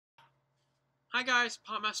Hi guys,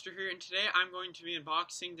 Popmaster here, and today I'm going to be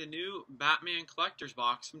unboxing the new Batman Collector's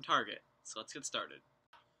Box from Target. So let's get started.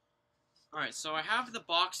 Alright, so I have the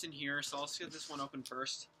box in here, so let's get this one open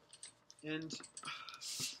first. And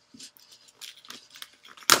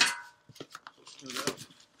here we go.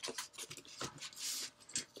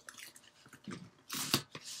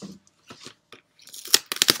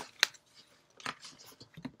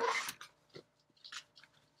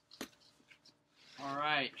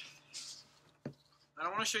 Alright. I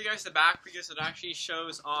don't want to show you guys the back because it actually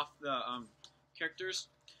shows off the characters.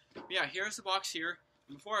 But yeah, here's the box here.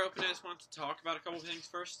 And before I open it, I just want to talk about a couple of things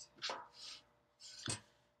first. So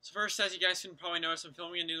first, as you guys can probably notice, I'm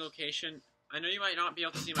filming a new location. I know you might not be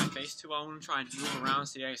able to see my face too well. I'm going to try and move around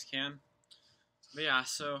so you guys can. But yeah,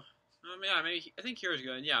 so, yeah, maybe, I think here is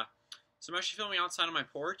good, yeah. So I'm actually filming outside on my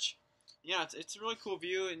porch. Yeah, it's a really cool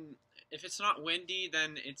view, and if it's not windy,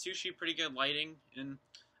 then it's usually pretty good lighting, and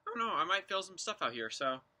I don't know, I might film some stuff out here,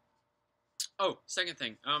 so. Oh, second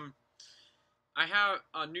thing, I have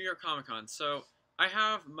New York Comic Con, so I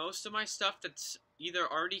have most of my stuff that's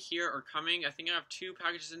either already here or coming. I think I have 2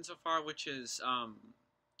 packages in so far, which is,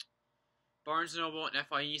 Barnes & Noble and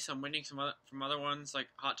FIE, so I'm waiting from other ones, like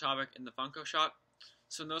Hot Topic and the Funko Shop.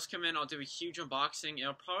 So when those come in, I'll do a huge unboxing.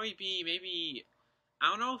 It'll probably be maybe, I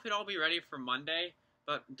don't know if it'll all be ready for Monday,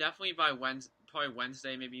 but definitely by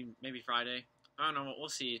Wednesday, maybe Friday. I don't know, we'll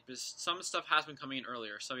see, because some stuff has been coming in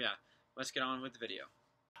earlier. So yeah, let's get on with the video.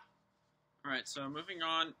 Alright, so moving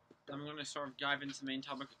on, I'm going to sort of dive into the main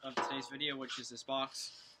topic of today's video, which is this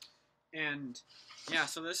box. And yeah,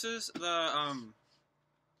 so this is the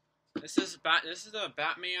This is the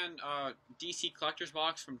Batman DC Collector's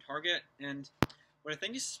Box from Target, and what I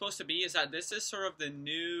think this is supposed to be is that this is sort of the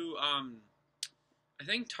new, I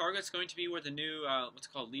think Target's going to be where the new, what's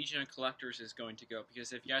called Legion of Collectors is going to go,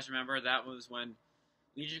 because if you guys remember, that was when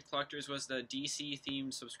Legion of Collectors was the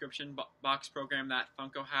DC-themed subscription box program that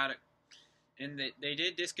Funko had, and they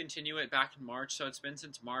did discontinue it back in March, so it's been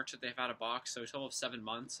since March that they've had a box, so a total of 7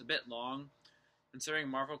 months, a bit long, considering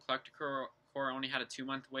Marvel Collector Core only had a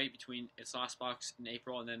 2-month wait between its last box in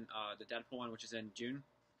April and then the Deadpool one, which is in June.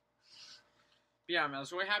 But yeah, I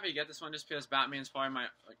was really happy to get this one just because Batman's probably my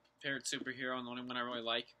favorite superhero and the only one I really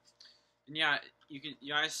like. And yeah, you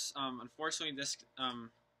guys, unfortunately, this,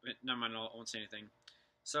 never mind, I won't say anything.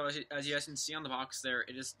 So as you guys can see on the box there,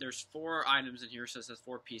 there's 4 items in here, so it says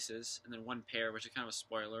 4 pieces, and then 1 pair, which is kind of a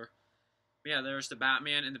spoiler. But yeah, there's the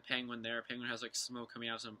Batman and the Penguin there. Penguin has like smoke coming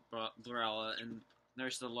out of some umbrella, and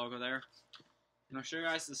there's the logo there. And I'll show you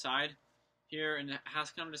guys the side here, and it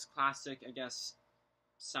has kind of this classic, I guess,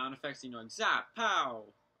 sound effects, you know, like zap, pow,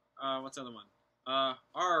 what's the other one?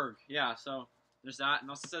 Arg, yeah, so there's that, and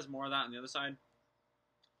also says more of that on the other side.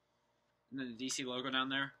 And then the DC logo down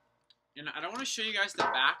there. And I don't want to show you guys the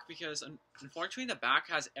back, because unfortunately the back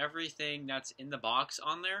has everything that's in the box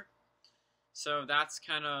on there. So that's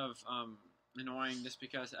kind of annoying, just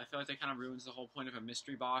because I feel like that kind of ruins the whole point of a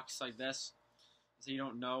mystery box like this, so you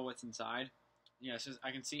don't know what's inside. Yeah, so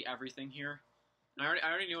I can see everything here. And I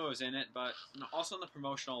already knew what was in it, but also in the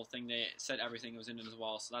promotional thing they said everything was in it as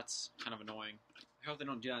well, so that's kind of annoying. I hope they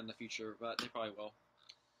don't do that in the future, but they probably will.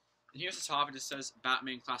 And here's the top, it just says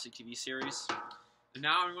Batman Classic TV Series. And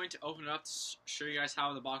now I'm going to open it up to show you guys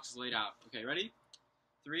how the box is laid out. Okay, ready?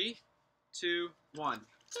 3, 2, 1.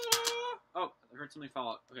 Oh, I heard something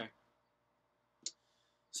fall out. Okay.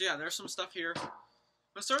 So yeah, there's some stuff here.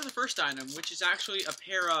 Let's start with the first item, which is actually a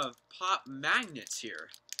pair of pop magnets here.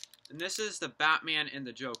 And this is the Batman and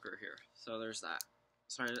the Joker here. So there's that.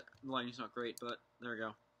 Sorry, the lighting's not great, but there we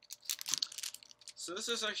go. So this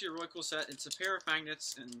is actually a really cool set. It's a pair of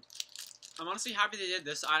magnets, and I'm honestly happy they did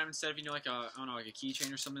this item instead of, you know, like a, I don't know, like a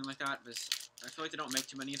keychain or something like that, because I feel like they don't make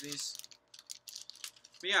too many of these.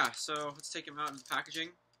 But yeah, so let's take them out of the packaging.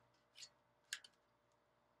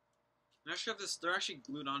 I actually have this, they're actually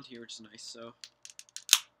glued onto here, which is nice, so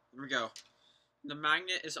there we go. The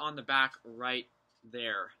magnet is on the back right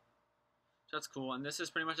there. So that's cool, and this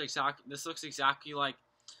is pretty much this looks exactly like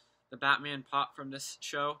the Batman pop from this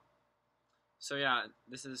show. So yeah,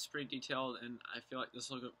 this is pretty detailed, and I feel like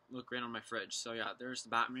this will look great on my fridge. So yeah, there's the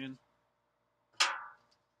Batman.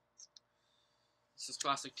 This is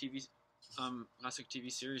classic TV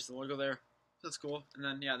series, the logo there. That's cool. And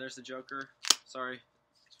then yeah, there's the Joker. Sorry,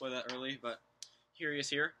 spoiled that early, but here he is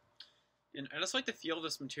here. And I just like the feel of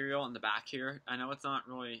this material on the back here. I know it's not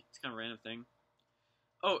really, it's kind of a random thing.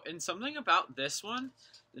 Oh, and something about this one,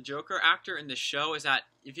 the Joker actor in the show, is that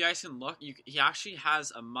if you guys can look, he actually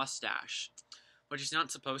has a mustache, which he's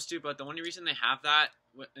not supposed to, but the only reason they have that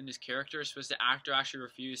in his character is because the actor actually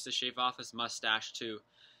refused to shave off his mustache to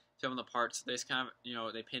film the parts. They just kind of, you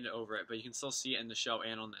know, they painted over it, but you can still see it in the show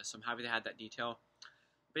and on this. So I'm happy they had that detail.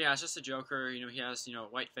 But yeah, it's just a Joker. You know, he has, you know,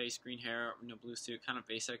 white face, green hair, you know, blue suit, kind of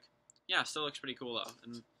basic. Yeah, still looks pretty cool though.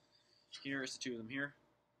 And here is the two of them here.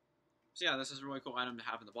 So yeah, this is a really cool item to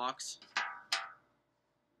have in the box.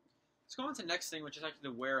 Let's go on to the next thing, which is actually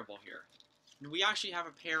the wearable here. And we actually have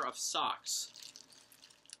a pair of socks.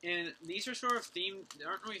 And these are sort of themed. They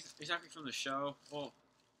aren't really exactly from the show. Well,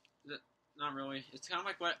 not really. It's kind of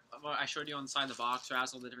like what I showed you on the side of the box, where it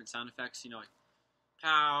has all the different sound effects. You know, like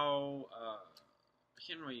pow. I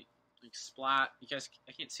can't really like splat. You guys,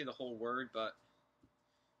 I can't see the whole word, but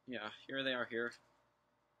yeah, here they are here.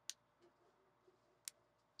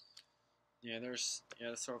 Yeah, that's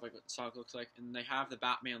sort of like what the sock looks like, and they have the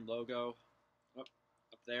Batman logo up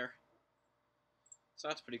there. So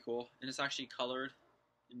that's pretty cool, and it's actually colored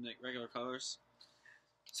in the regular colors.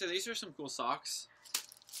 So these are some cool socks.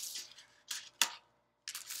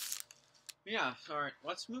 Yeah, alright,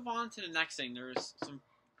 let's move on to the next thing. There's some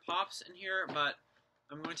pops in here, but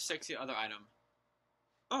I'm going to stick to the other item.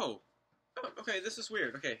 Oh, okay, this is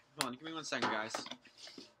weird. Okay, hold on, give me 1 second, guys.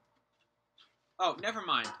 Oh, never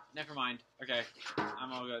mind. Okay,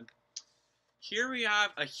 I'm all good. Here we have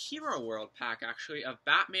a Hero World pack, actually, of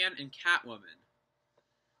Batman and Catwoman.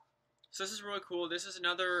 So this is really cool. This is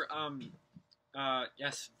another,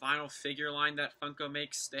 vinyl figure line that Funko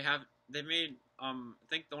makes. They made, I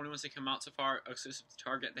think the only ones that come out so far exclusive to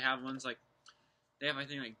Target. They have ones like, I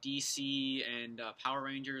think like DC and Power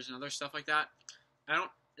Rangers and other stuff like that.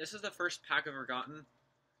 This is the first pack I've ever gotten.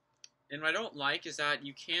 And what I don't like is that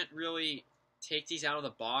you can't really take these out of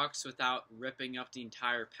the box without ripping up the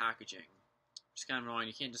entire packaging. Which is kind of annoying.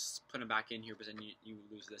 You can't just put them back in here, but then you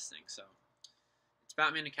lose this thing. So it's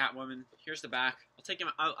Batman and Catwoman. Here's the back. I'll take them.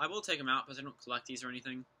 I will take them out because I don't collect these or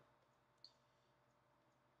anything.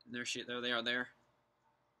 And there they are there.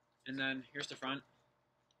 And then here's the front.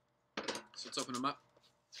 So let's open them up.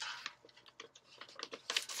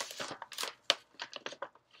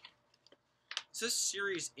 It says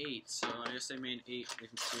Series 8, so I guess they made 8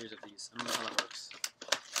 different series of these. I don't know how that works.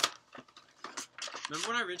 Remember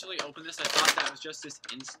when I originally opened this, I thought that was just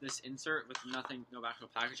this insert with no actual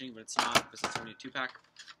packaging, but it's not, because it's only a 2-pack.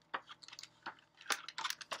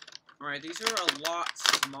 Alright, these are a lot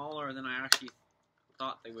smaller than I actually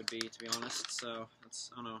thought they would be, to be honest, so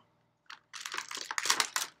I don't know.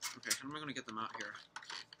 Okay, how am I going to get them out here?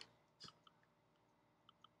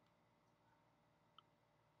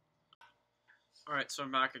 Alright, so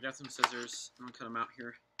I'm back. I got some scissors. I'm going to cut them out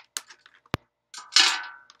here.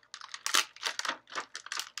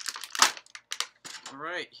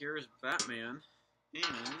 Alright, here's Batman. And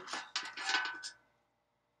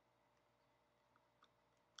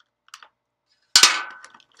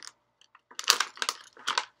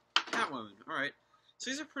Catwoman. Alright. So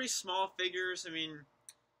these are pretty small figures. I mean,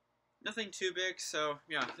 nothing too big. So,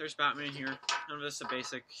 yeah, there's Batman here. None of this is a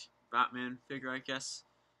basic Batman figure, I guess.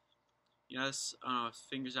 He has his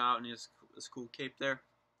fingers out and he has this cool cape there.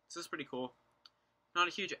 So this is pretty cool. Not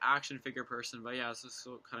a huge action figure person, but yeah, this is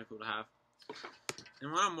kind of cool to have.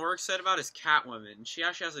 And what I'm more excited about is Catwoman. She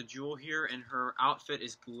actually has a jewel here and her outfit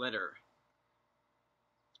is glitter.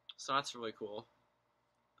 So that's really cool.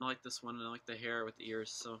 I like this one and I like the hair with the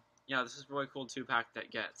ears. So yeah, this is a really cool 2-pack that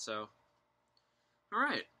get. So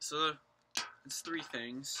alright, so it's 3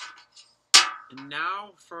 things. And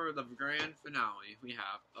now for the grand finale, we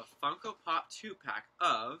have a Funko Pop 2-pack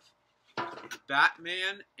of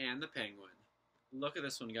Batman and the Penguin. Look at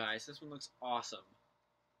this one, guys. This one looks awesome.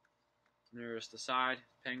 And there's the side,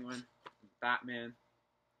 Penguin, Batman,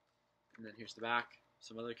 and then here's the back.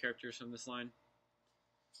 Some other characters from this line.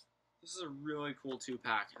 This is a really cool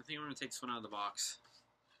 2-pack. I think I'm going to take this one out of the box.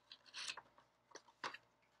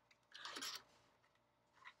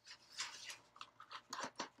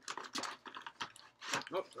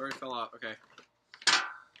 Oh, it already fell out. Okay.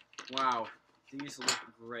 Wow. These look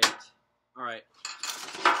great. Alright.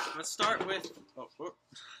 Let's start with...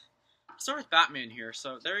 Let's start with Batman here.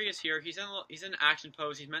 So, there he is here. He's in action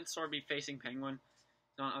pose. He's meant to sort of be facing Penguin.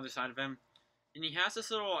 He's on the other side of him. And he has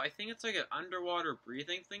this little... I think it's like an underwater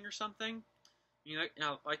breathing thing or something. You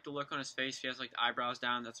know, like the look on his face. He has like the eyebrows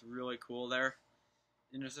down. That's really cool there.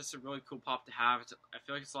 And it's just a really cool pop to have. I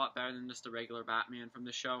feel like it's a lot better than just the regular Batman from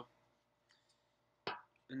the show.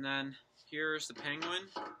 And then here's the Penguin.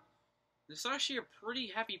 This is actually a pretty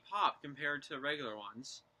heavy pop compared to regular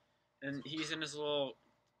ones. And he's in his little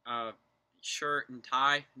shirt and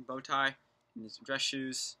tie and bow tie and his dress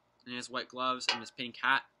shoes and his white gloves and his pink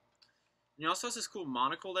hat. And he also has this cool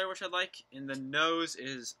monocle there, which I like. And the nose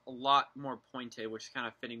is a lot more pointed, which is kind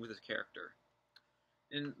of fitting with his character.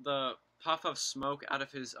 And the puff of smoke out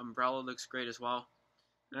of his umbrella looks great as well.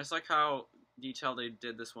 And I just like how detailed they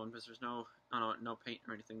did this one because there's no, I don't know, no paint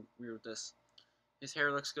or anything weird with this. His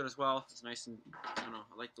hair looks good as well. It's nice and, I don't know,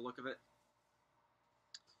 I like the look of it.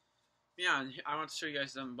 Yeah, I want to show you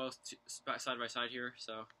guys them both side by side here.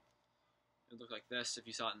 So it would look like this if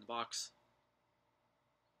you saw it in the box.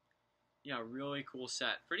 Yeah, really cool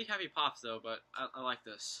set. Pretty heavy pops though, but I like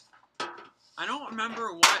this. I don't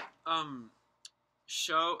remember what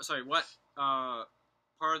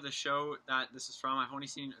part of the show that this is from. I've only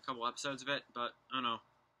seen a couple episodes of it, but I don't know.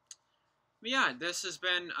 But yeah, this has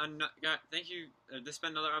been thank you. This has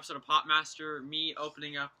been another episode of Popmaster. Me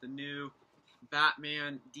opening up the new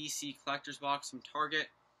Batman DC collector's box from Target.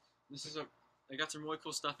 They got some really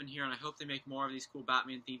cool stuff in here, and I hope they make more of these cool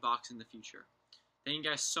Batman themed boxes in the future. Thank you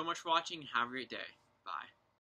guys so much for watching. Have a great day.